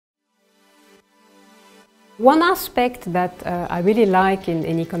One aspect that I really like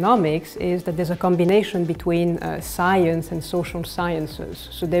in economics is that there's a combination between science and social sciences.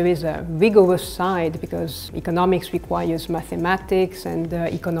 So there is a rigorous side because economics requires mathematics and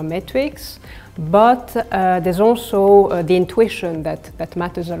econometrics, but there's also the intuition that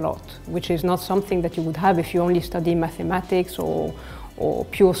matters a lot, which is not something that you would have if you only study mathematics or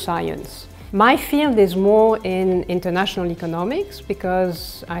pure science. My field is more in international economics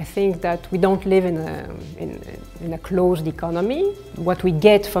because I think that we don't live in a closed economy. What we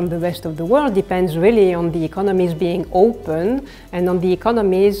get from the rest of the world depends really on the economies being open and on the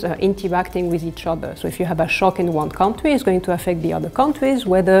economies interacting with each other. So if you have a shock in one country, it's going to affect the other countries,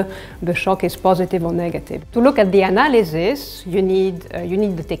 whether the shock is positive or negative. To look at the analysis, you need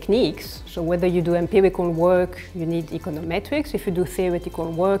the techniques. So whether you do empirical work, you need econometrics. If you do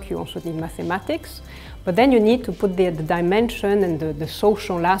theoretical work, you also need mathematics. But then you need to put the dimension and the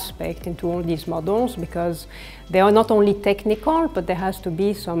social aspect into all these models because they are not only technical, but there has to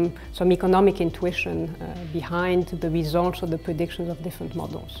be some economic intuition behind the results or the predictions of different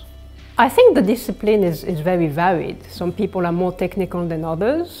models. I think the discipline is very varied. Some people are more technical than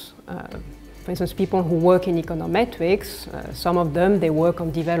others. For instance, people who work in econometrics, some of them, they work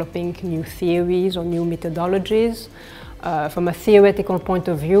on developing new theories or new methodologies. From a theoretical point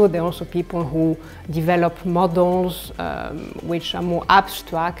of view, there are also people who develop models which are more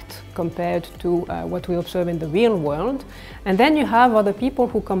abstract compared to what we observe in the real world. And then you have other people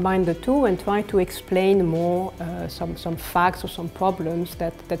who combine the two and try to explain more some facts or some problems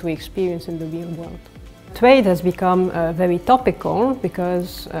that we experience in the real world. Trade has become very topical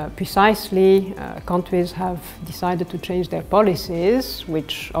because precisely countries have decided to change their policies,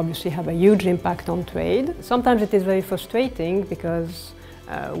 which obviously have a huge impact on trade. Sometimes it is very frustrating because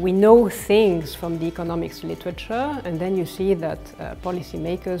we know things from the economics literature and then you see that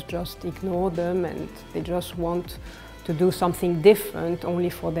policymakers just ignore them and they just want to do something different only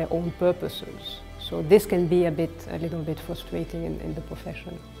for their own purposes. So this can be a little bit frustrating in the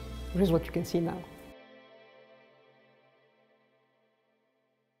profession, which is what you can see now.